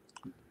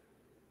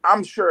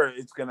 I'm sure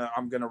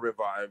I'm gonna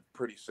revive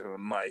pretty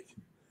soon. Like,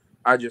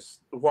 I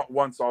just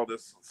once all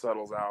this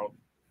settles out,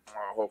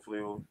 hopefully,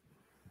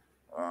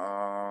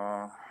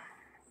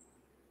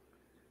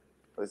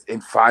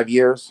 in 5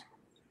 years.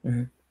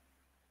 Mm-hmm.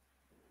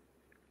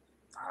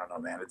 I don't know,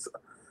 man.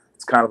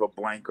 It's kind of a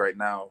blank right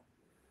now,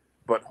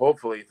 but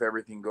hopefully, if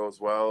everything goes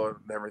well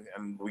and everything,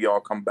 and we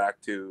all come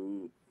back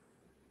to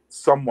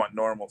somewhat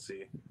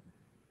normalcy,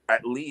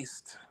 at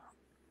least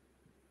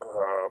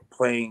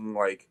playing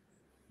like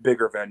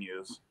bigger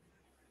venues,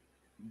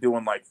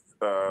 doing like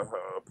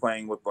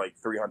playing with like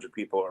 300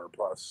 people or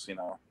plus,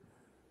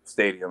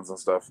 stadiums and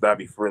stuff. That'd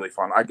be really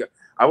fun. I've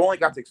only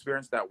got to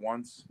experience that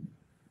once,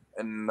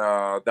 and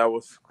that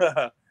was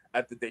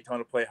at the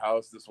Daytona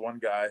Playhouse. This one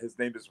guy, his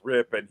name is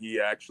Rip, and he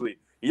actually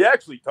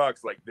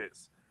talks like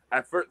this.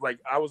 At first, like,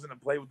 I was in a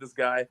play with this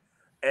guy,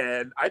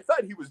 and I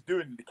thought he was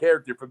doing the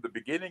character from the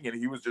beginning, and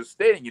he was just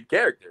staying in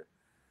character.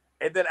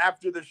 And then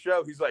after the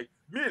show, he's like,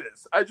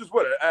 Minas, I just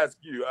want to ask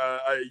you,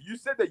 you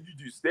said that you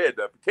do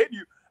stand-up. Can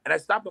you? And I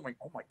stopped him like,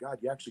 oh my God,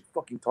 you actually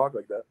fucking talk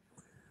like that.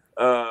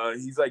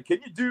 He's like, can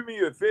you do me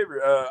a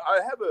favor? I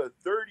have a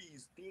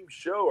 30s themed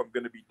show I'm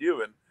going to be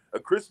doing, a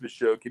Christmas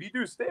show. Can you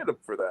do stand-up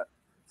for that?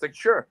 It's like,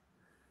 sure.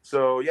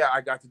 So, yeah,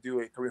 I got to do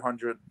a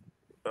 300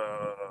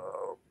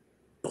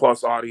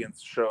 plus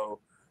audience show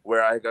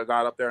where I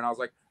got up there and I was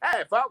like,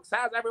 hey, folks,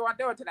 how's everyone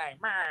doing today?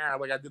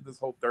 Like, I did this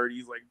whole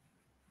 30s, like,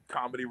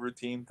 comedy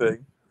routine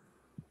thing.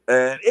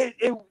 And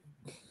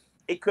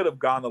it could have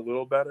gone a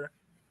little better.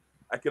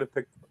 I could have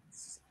picked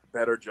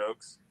better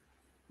jokes.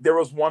 There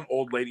was one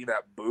old lady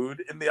that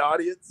booed in the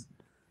audience,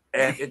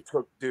 and it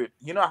took, dude,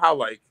 you know how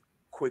like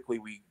quickly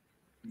we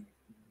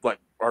like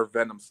our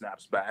venom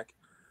snaps back.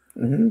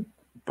 Mm-hmm.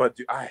 But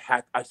dude,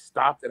 I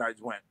stopped and I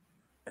went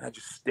and I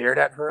just stared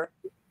at her,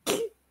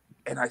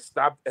 and I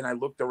stopped and I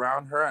looked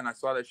around her and I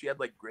saw that she had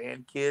like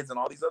grandkids and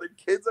all these other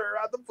kids are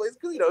around the place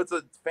because it's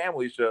a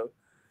family show.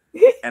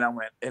 And I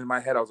went in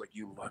my head, I was like,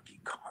 you lucky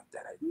cunt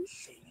that I didn't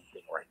say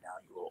anything right now,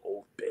 you little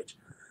old bitch.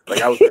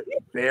 Like, I was ready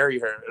to bury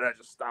her, and I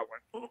just stopped,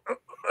 and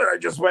I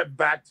just went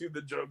back to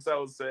the jokes I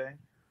was saying.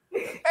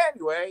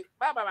 Anyway,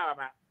 blah, blah, blah,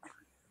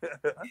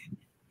 blah.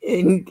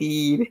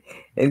 Indeed.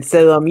 And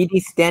so you do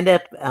stand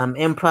up,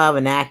 improv,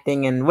 and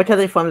acting. And what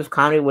other forms of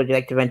comedy would you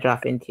like to venture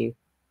off into?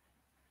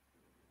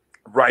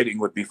 Writing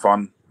would be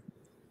fun.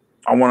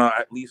 I want to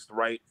at least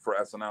write for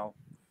SNL.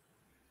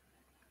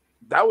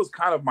 That was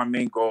kind of my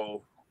main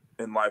goal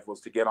in life,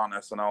 was to get on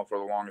SNL for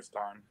the longest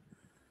time.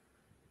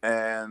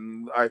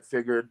 And I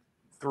figured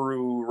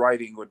through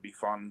writing would be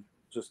fun,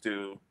 just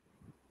to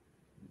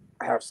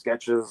have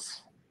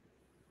sketches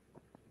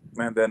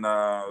and then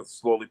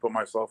slowly put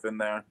myself in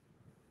there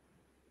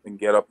and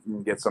get up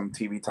and get some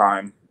TV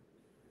time.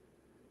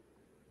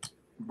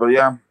 But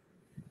yeah,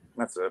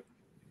 that's it.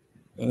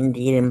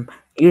 Indeed. And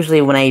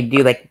usually when I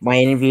do like my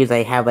interviews,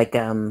 I have like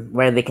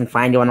where they can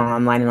find you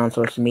online and on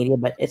social media,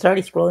 but it's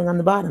already scrolling on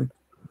the bottom.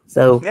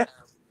 So Yeah,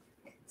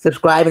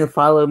 subscribe and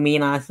follow me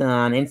and us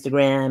on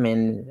Instagram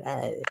and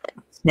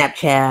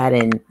Snapchat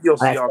and you'll all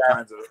that see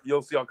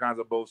all stuff. kinds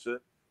of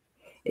bullshit.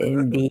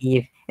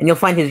 Indeed. And you'll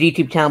find his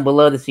YouTube channel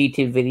below this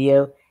YouTube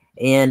video.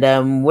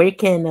 And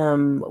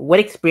what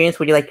experience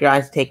would you like your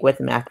eyes to take with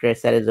him after a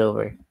set is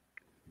over?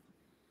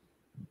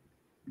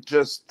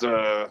 Just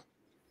a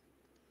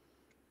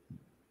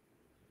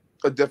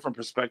different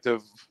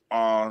perspective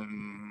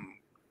on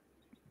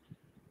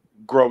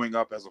growing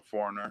up as a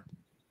foreigner,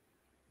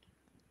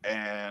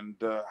 and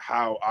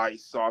how I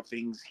saw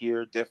things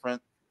here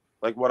different,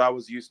 like what I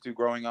was used to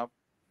growing up,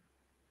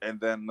 and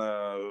then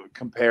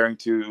comparing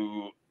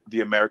to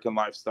the American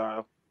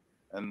lifestyle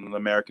and the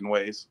American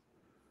ways.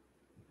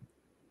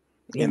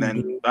 And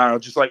Indeed. then I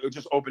don't know,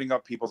 just opening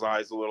up people's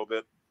eyes a little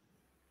bit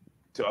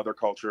to other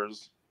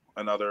cultures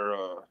and other.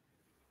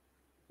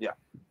 Yeah,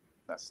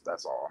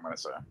 that's all I'm gonna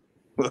say.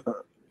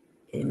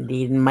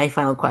 Indeed. And my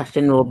final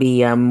question will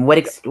be, what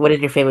is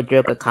your favorite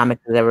joke a comic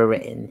has ever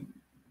written?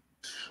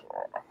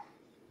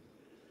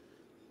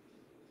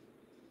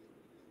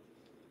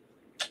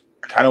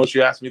 I kind of wish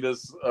you asked me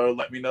this or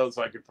let me know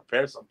so I could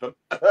prepare something.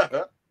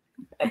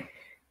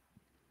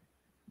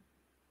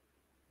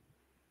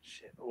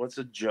 Shit, what's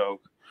a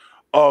joke?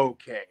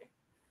 Okay.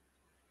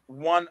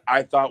 One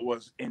I thought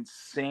was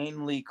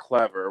insanely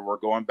clever. We're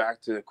going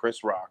back to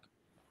Chris Rock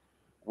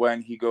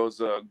when he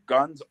goes,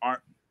 guns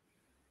aren't,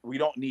 we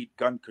don't need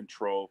gun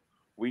control.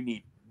 We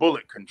need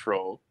bullet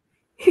control.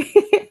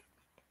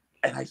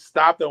 And I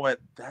stopped and went,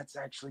 that's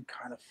actually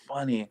kind of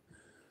funny.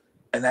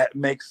 And that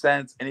makes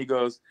sense. And he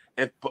goes,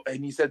 and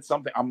he said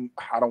something,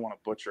 I don't want to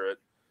butcher it,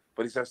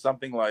 but he says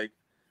something like,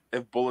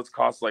 if bullets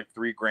cost like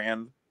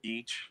 $3,000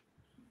 each.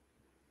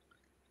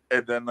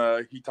 And then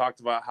he talked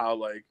about how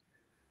like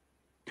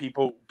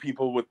people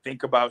would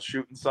think about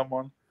shooting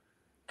someone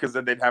because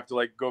then they'd have to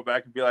like go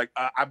back and be like,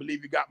 I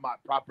believe you got my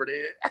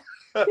property.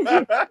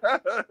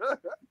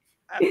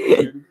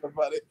 Shooting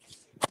somebody.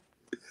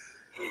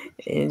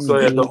 So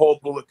yeah, the whole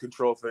bullet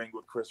control thing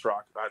with Chris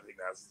Rock, I think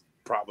that's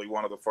probably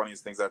one of the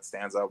funniest things that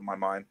stands out in my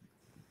mind.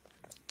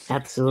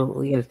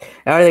 Absolutely. Are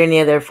there any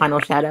other final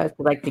shout outs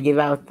you'd like to give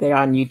out there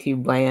on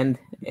YouTube land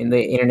and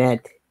the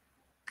internet?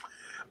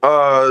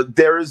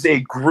 There is a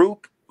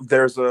group,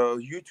 there's a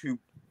YouTube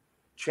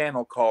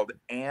channel called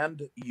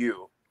And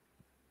You.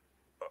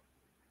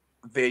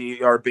 They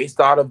are based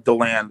out of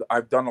DeLand.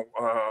 I've done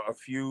a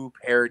few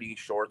parody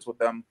shorts with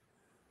them.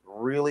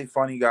 Really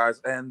funny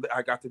guys, and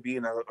I got to be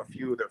in a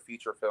few of their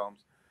feature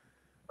films.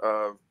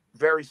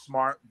 Very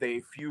smart.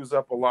 They fuse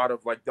up a lot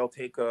of like, they'll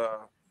take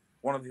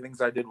one of the things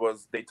I did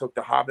was they took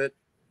The Hobbit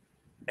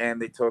and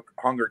they took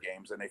Hunger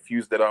Games and they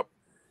fused it up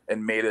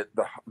and made it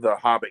the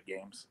Hobbit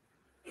games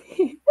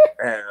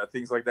and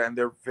things like that. And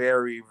they're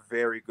very,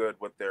 very good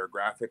with their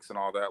graphics and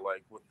all that.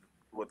 Like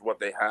with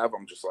what they have,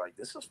 I'm just like,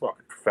 this is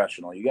fucking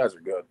professional. You guys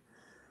are good.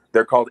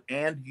 They're called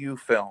And You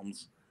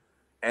Films,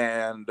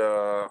 and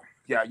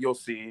yeah, you'll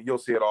see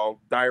it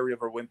all. Diary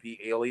of a Wimpy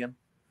Alien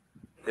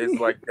is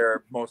like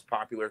their most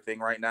popular thing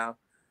right now.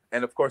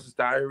 And of course, it's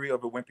Diary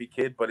of a Wimpy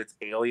Kid, but it's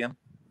alien.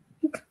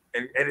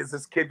 And it's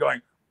this kid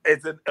going,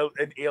 it's an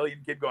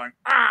alien kid going,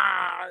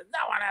 I'm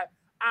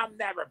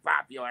never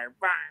popular.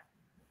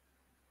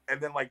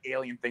 And then like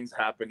alien things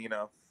happen,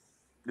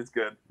 it's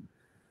good.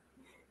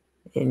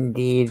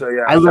 Indeed. So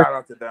yeah, shout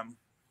out to them.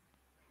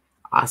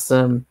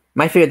 Awesome.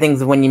 My favorite thing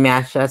is when you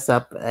mash us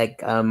up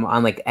like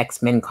on like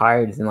X-Men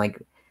cards and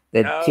like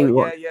the two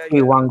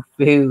Wong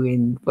Fu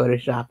in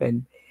Photoshop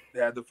and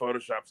the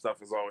Photoshop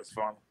stuff is always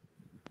fun.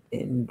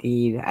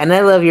 Indeed. And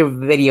I love your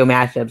video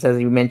mashups, as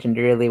you mentioned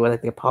earlier, with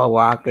like the Paul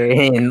Walker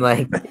and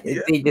like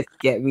they just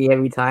get me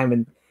every time.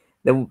 And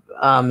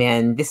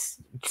man, just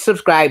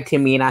subscribe to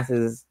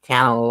Minas's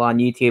channel on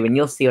YouTube and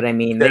you'll see what I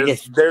mean.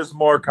 There's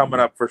more coming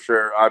up for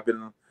sure. I've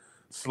been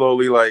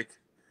slowly like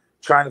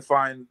trying to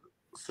find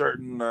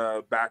certain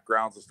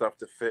backgrounds and stuff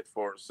to fit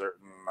for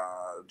certain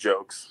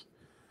jokes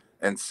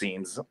and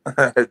scenes.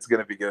 It's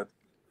gonna be good.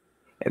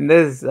 And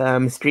those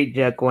street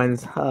joke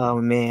ones, oh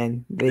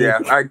man.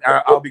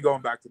 I'll be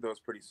going back to those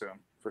pretty soon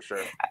for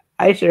sure.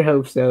 I sure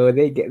hope so.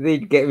 They get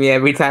me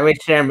every time. I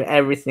share them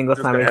every single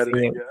time I see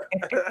them.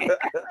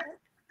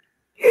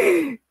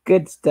 Yeah.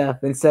 Good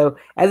stuff. And so,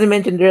 as I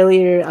mentioned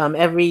earlier,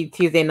 every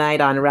Tuesday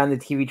night on Around the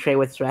TV Tray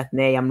with Sareth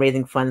Ney, I'm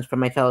raising funds for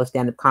my fellow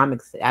stand-up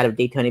comics out of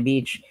Daytona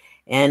Beach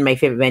and my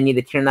favorite venue,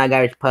 the Tirnog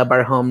Irish Pub,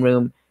 our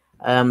homeroom.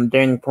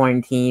 During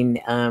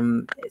quarantine,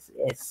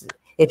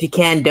 if you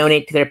can,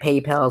 donate to their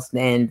PayPals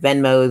and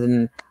Venmos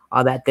and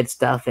all that good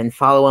stuff, and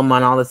follow them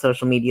on all the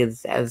social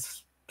medias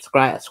as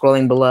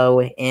scrolling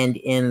below and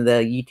in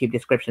the YouTube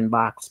description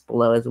box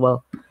below as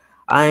well.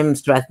 I'm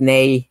Sareth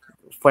Ney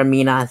for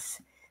Minas.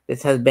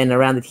 This has been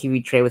Around the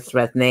TV Tray with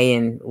Sareth Ney,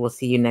 and we'll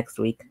see you next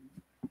week.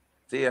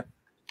 See ya.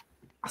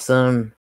 Awesome.